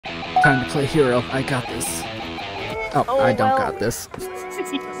Time to play hero. I got this. Oh, I don't got this.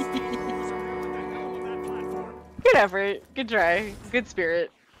 Good effort. Good try. Good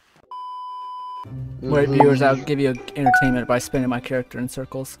spirit. Wait, viewers, I'll give you entertainment by spinning my character in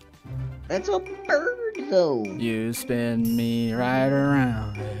circles. That's a bird, though. You spin me right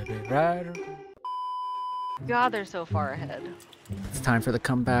around, baby, right around. God, they're so far ahead. It's time for the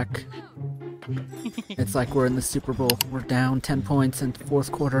comeback. It's like we're in the Super Bowl. We're down 10 points in the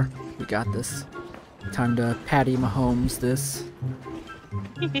fourth quarter. We got this. Time to Patty Mahomes this.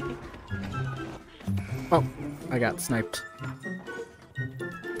 Oh, I got sniped.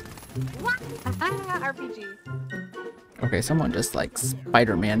 RPG. Okay, someone just like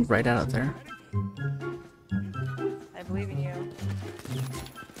Spider-Man right out of there. I believe in you.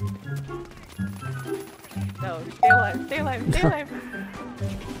 No, stay alive, stay alive, stay alive.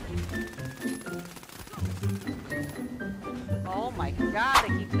 Oh my god,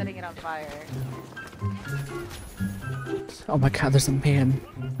 they keep setting it on fire. Oh my god, there's a man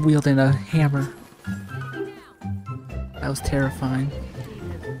wielding a hammer. That was terrifying.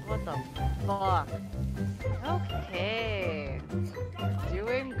 Jesus, what the fuck? Okay.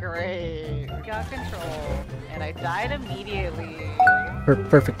 Doing great. We got control. And I died immediately.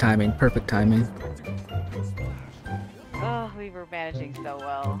 Perfect timing, perfect timing. Oh, we were managing so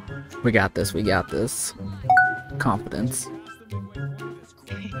well. We got this, we got this. Confidence.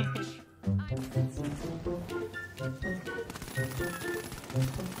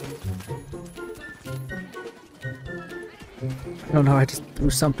 I don't know, I just threw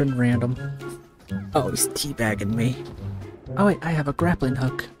something random. Oh, he's teabagging me. Oh wait, I have a grappling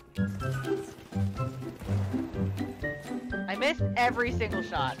hook. I missed every single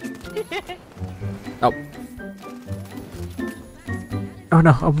shot. Oh. Oh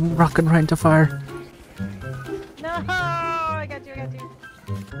no, I'm rocking right into fire. No, I got you, I got you.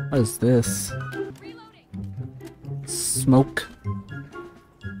 What is this? Smoke?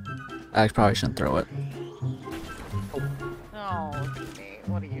 I probably shouldn't throw it. Oh, teammate,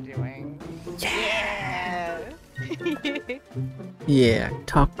 what are you doing? Yeah! Yeah,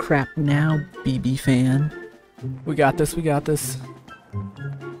 talk crap now, BB fan. We got this, we got this.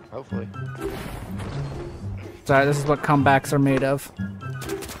 Hopefully. Sorry, this is what comebacks are made of.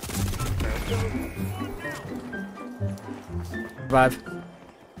 Survive.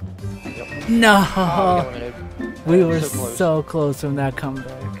 Yep. No! Oh, We were so close. so close from that comeback.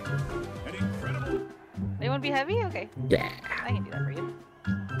 They want to be heavy? Okay. Yeah. I can do that for you.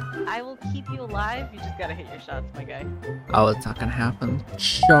 I will keep you alive. You just gotta hit your shots, my guy. Oh, it's not gonna happen.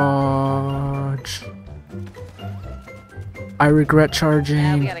 Charge. I regret charging.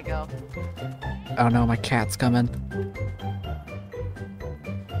 Yeah, we gotta go. Oh no, my cat's coming.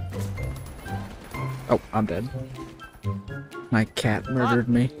 Oh, I'm dead. My cat murdered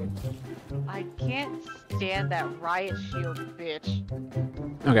me. I can't stand that riot shield, bitch.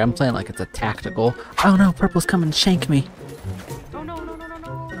 Okay, I'm playing like it's a tactical. Oh no, purple's coming to shank me. Oh no, no, no, no, no,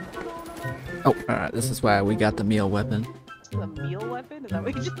 no, no, no, no. Oh, alright, this is why we got the meal weapon. This is a meal weapon? Is that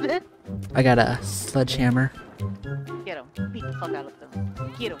what you just said? I got a sledgehammer. Get him. Beat the fuck out of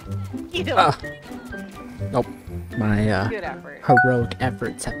them. Get him. Get him. Ah. Nope. My Good effort. heroic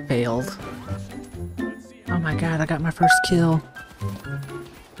efforts have failed. Oh my god, I got my first kill.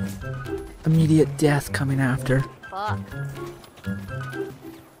 Immediate death coming after. Fuck.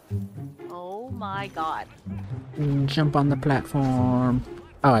 Oh my god. Jump on the platform.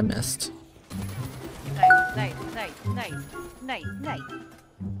 Oh, I missed. Nice, nice, nice, nice, nice, nice.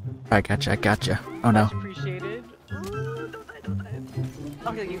 I gotcha, I gotcha. Oh no. Much appreciated. Ooh, don't die, don't die.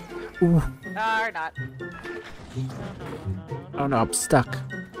 I'll kill you. Ooh. Or not. No, no, no, no, Oh no, I'm stuck.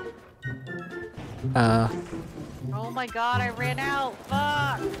 Oh my god, I ran out.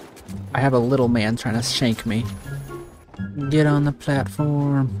 Fuck. I have a little man trying to shank me. Get on the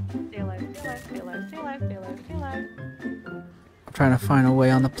platform. Stay alive, stay alive, stay alive, stay alive, stay alive, stay alive. I'm trying to find a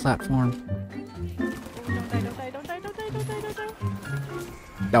way on the platform. Don't die, don't die, don't die, don't die, don't die, don't die.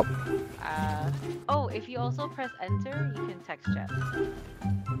 Nope. Oh, if you also press enter, you can text chat.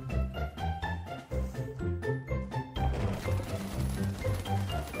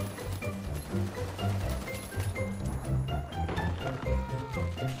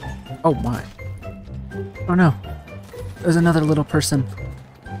 Oh my. Oh no. There's another little person.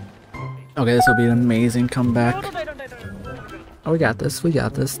 Okay, this will be an amazing comeback. No, don't die, don't die, don't die. Oh, we got this, we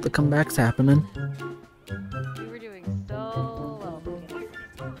got this. The comeback's happening. We were doing so well.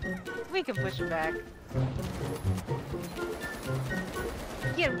 We can push him back.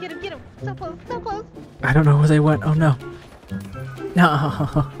 Get him, get him, get him! So close, so close! I don't know where they went. Oh no. No.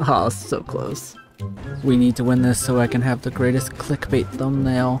 Oh, so close. We need to win this so I can have the greatest clickbait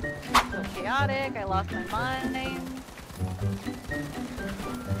thumbnail. chaotic. I lost my mind.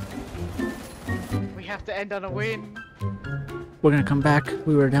 We have to end on a win. We're gonna come back.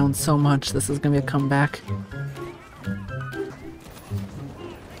 We were down so much. This is gonna be a comeback.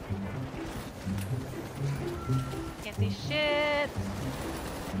 Can't see shit.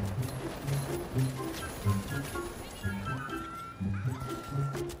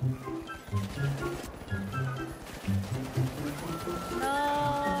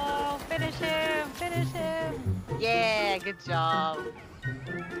 No, finish him, finish him. Yeah, good job.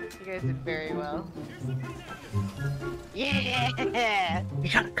 You guys did very well. Yeah! We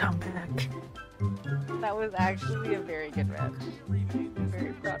gotta come back. That was actually a very good match. I'm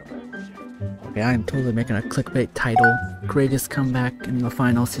very proud of us. Okay, I am totally making a clickbait title. Greatest comeback in the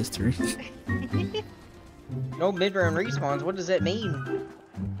finals history. No mid-round respawns. What does that mean?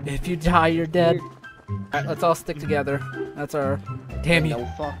 If you die, you're dead. Alright, let's all stick together. That's our... Damn you. No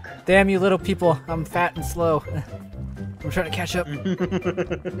fuck. Damn you little people. I'm fat and slow. I'm trying to catch up.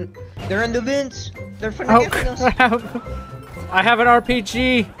 They're in the vents. They're finna Oh get us. crap! I have an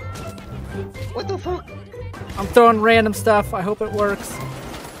RPG! What the fuck? I'm throwing random stuff. I hope it works.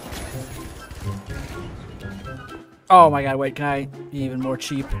 Oh my god, wait, can I be even more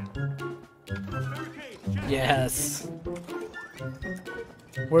cheap? Yes.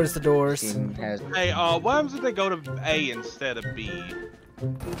 Where's the doors? Hey, what happens if they go to A instead of B?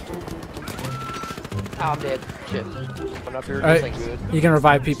 I'm dead. Shit. I'm up here. Alright, This ain't good. you can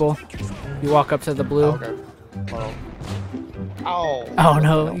revive people. You walk up to the blue. Oh, okay. Hold on. Oh. Oh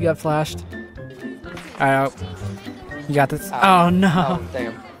no, you got flashed. Alright, you got this. Oh no. Oh,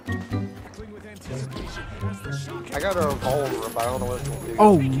 damn. I got a revolver, but I don't know what it's gonna do.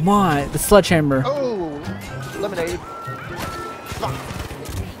 Oh my, the sledgehammer. Oh! Lemonade. Fuck.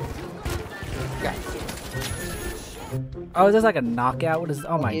 Yeah. Oh, is this like a knockout? What is?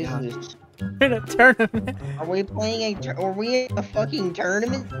 Oh my What is god. this? We're in a tournament. Are we playing are we in a fucking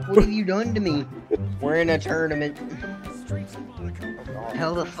tournament? What have you done to me? We're in a tournament.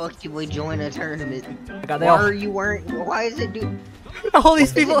 How the fuck did we join a tournament? God, Why are you wearing? Why is it do? all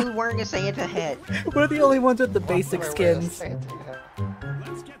these Why is people. it wearing a Santa hat? We're the only ones with the basic skins.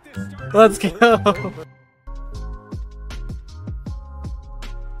 Let's go.